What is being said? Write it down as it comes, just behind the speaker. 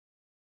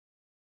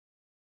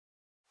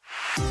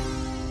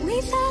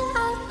fell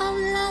out of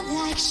love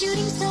like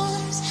shooting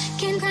stars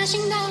came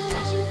crashing down,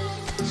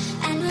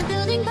 and we're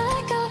building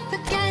back up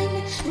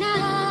again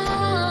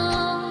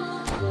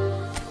now.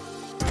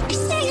 I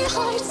see your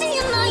heart, see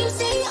your mind,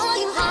 see all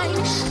you hide.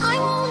 I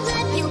won't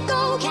let you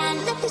go,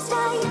 can't let this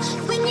die.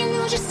 When you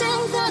lose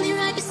yourself, I'll be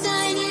right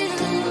beside you.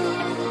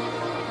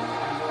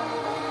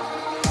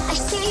 I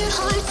see your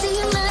heart, see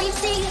your mind,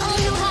 see all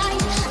you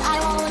hide. I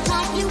won't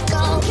let you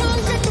go,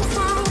 can't let this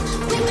die.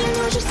 When you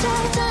lose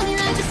yourself, I'll be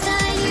right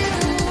beside you.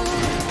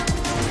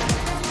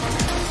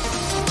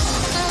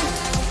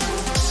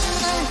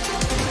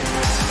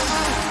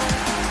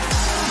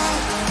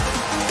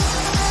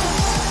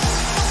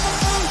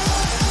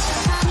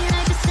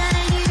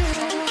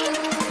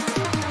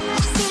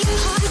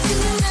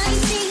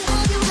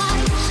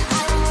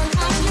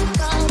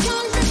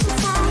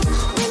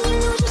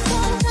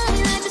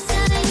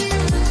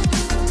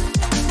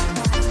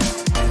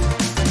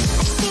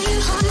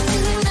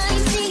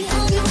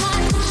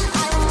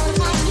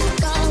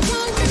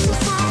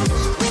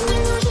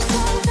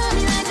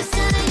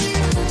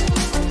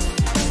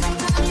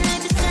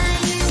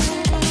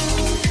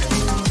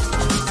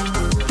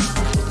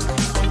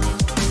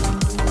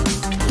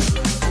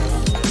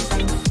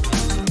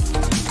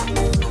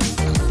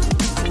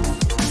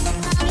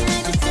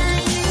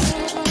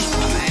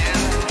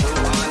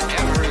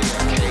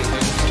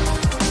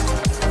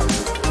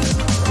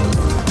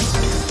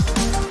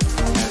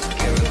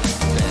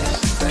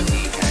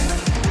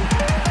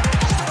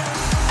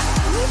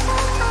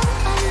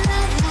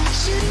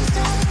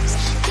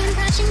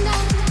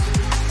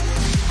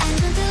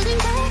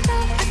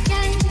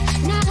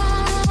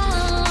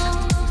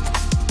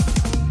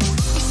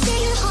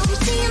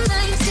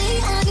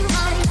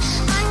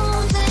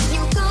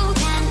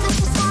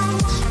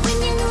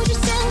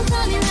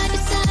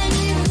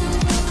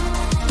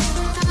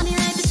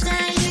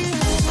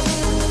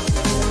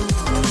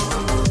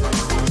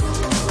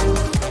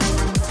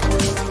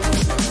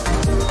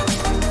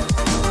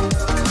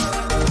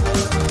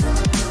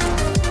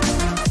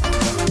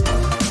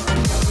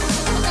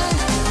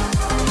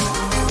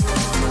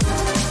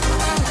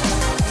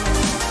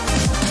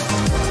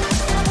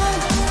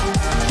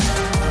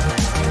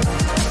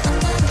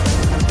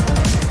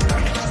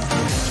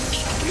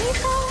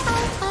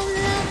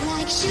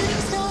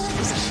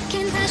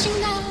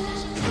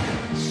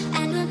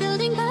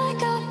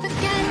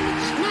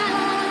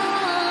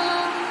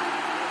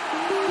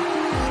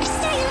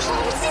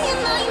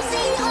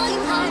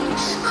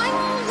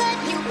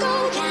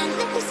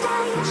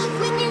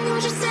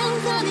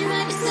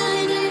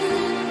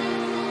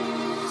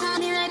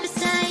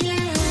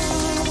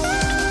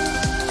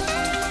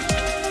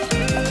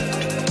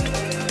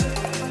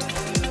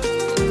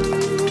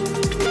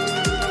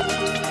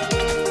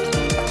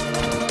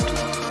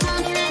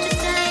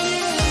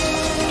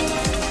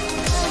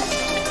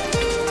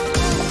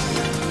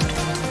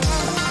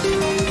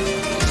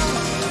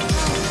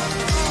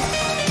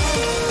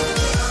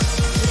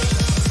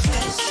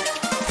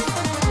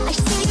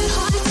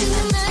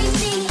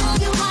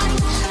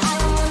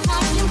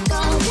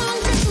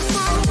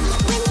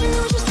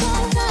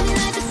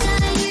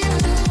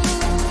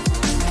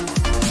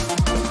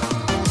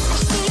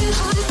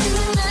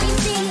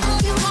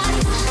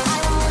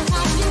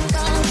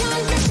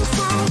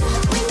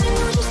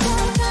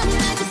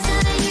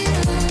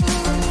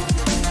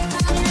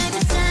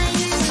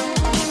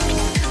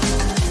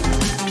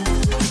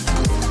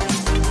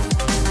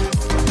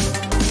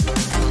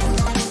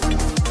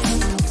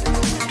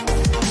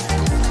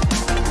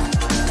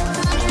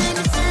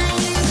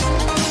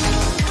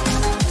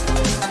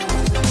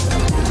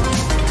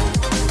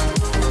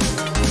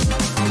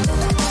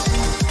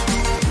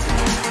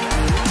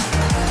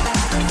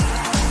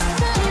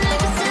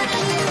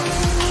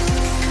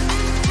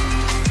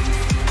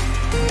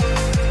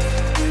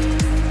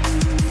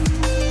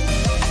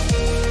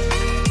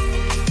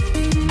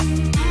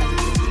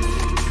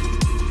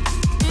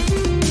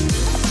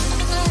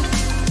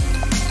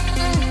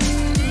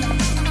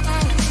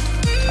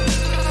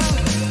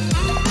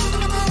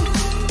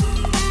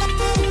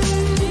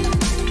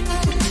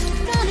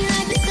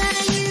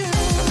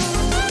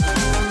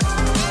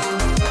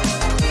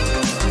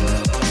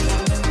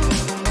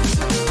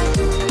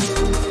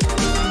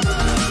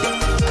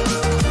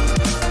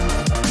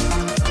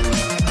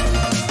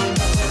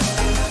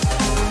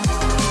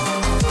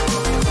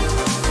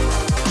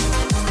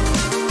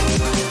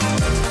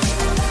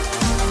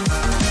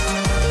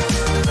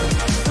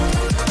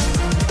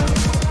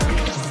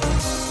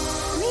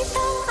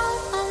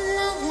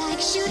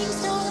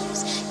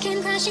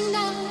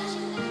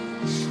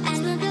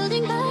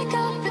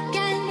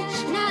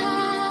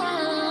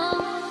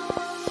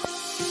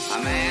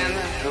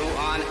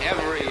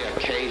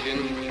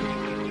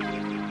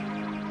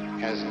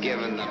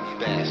 Given the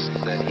best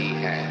that he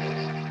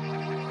has.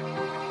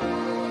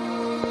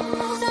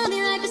 I'll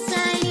be right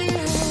beside you.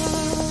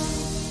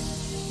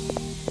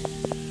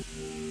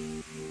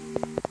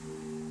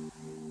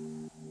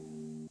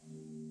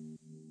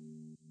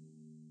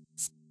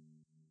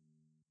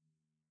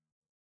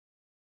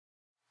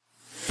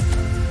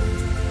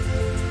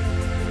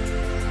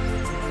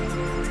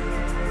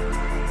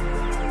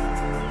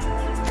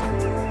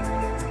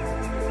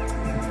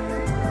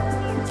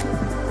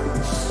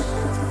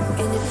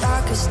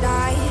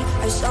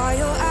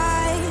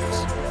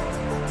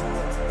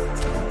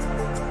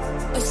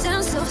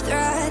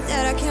 stride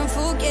that I can't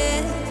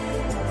forget.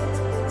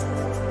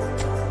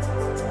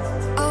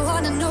 I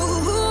wanna know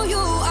who you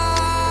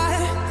are.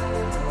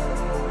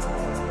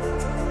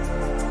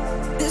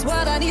 This is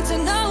what I need to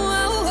know.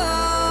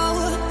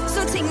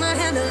 So take my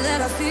hand and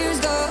let our fears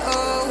go.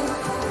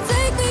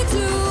 Take me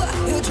to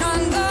your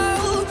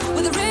jungle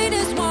where the rain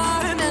is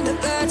warm and the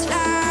birds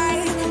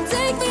fly.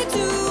 Take me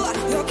to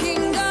your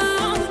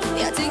kingdom.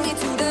 Yeah, take me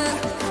to the,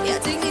 yeah,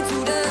 take me to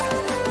the.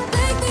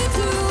 Take me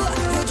to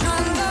your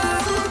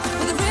jungle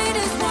where the rain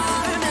is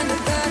warm and the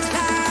birds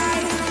fly.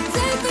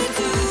 Take me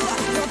to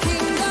your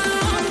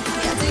kingdom.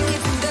 Yeah, take me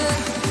to the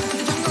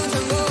jungle,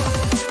 jungle.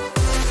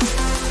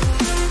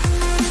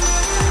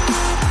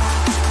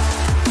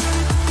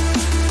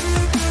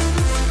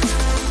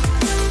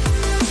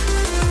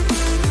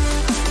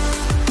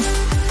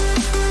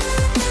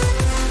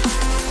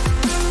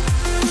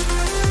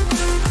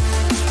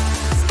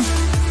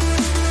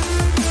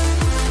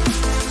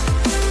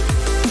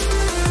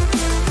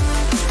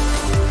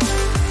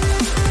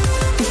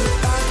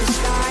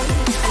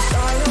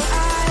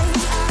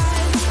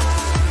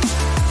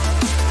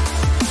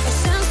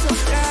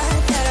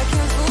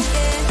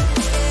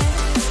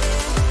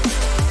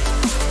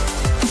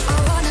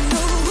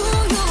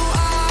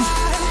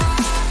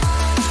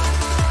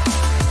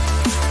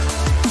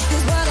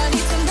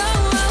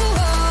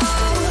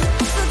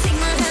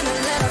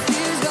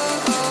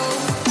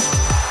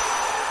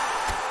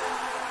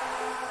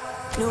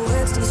 No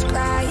words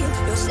describe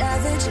your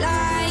savage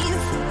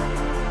life.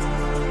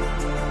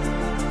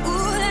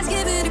 Ooh, let's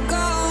give it a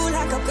go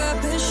like our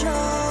purpose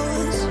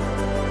shows.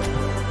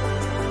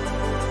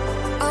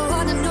 I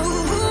wanna know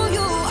who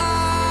you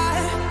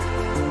are.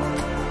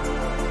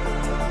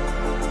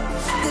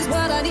 This is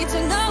what I need to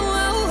know.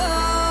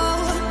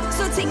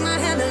 So take my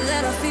hand and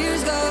let our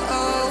fears go.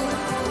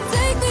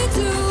 Take me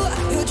to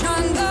your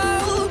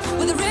jungle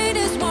where the rain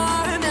is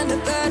warm and the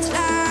birds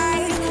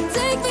fly.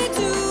 Take me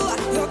to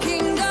your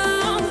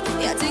kingdom.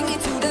 Yeah, take me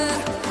to the,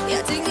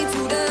 yeah, take me to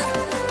the.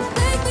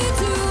 Take me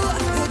to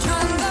your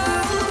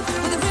jungle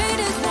where the rain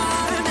is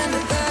warm and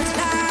the birds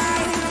fly.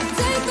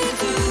 Take me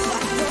to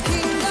your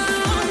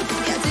kingdom.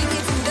 Yeah, take me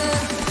to the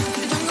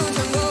jungle,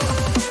 jungle.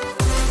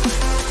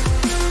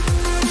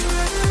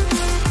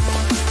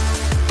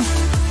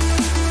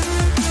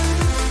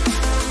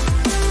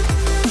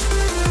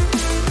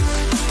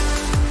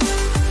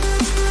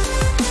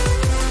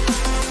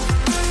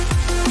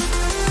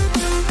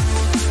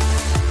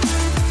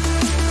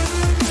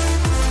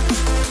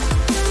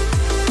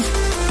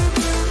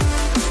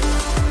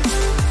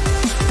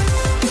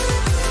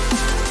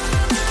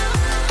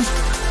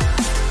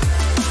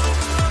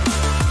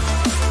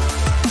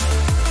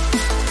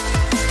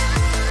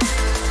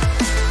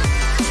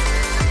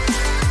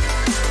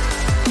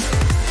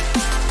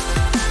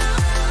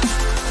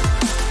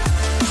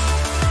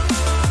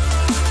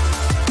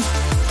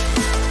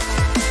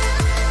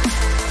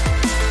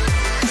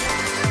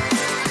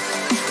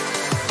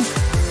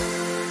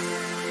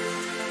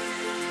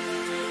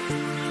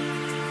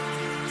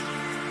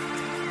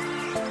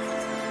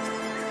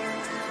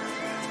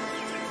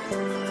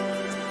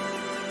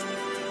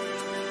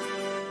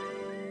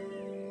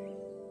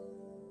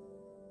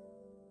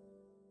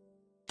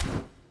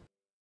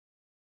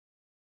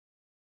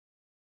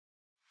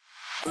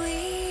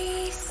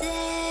 We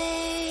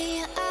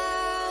say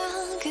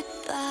our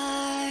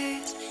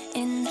goodbyes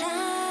and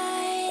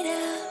light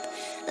up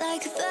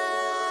like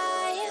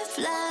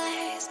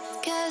fireflies.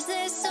 'Cause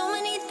there's so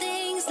many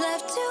things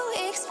left to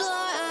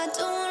explore. I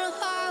don't wanna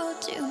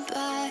hold you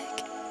back.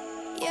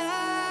 Your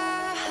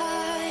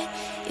heart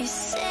is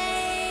set.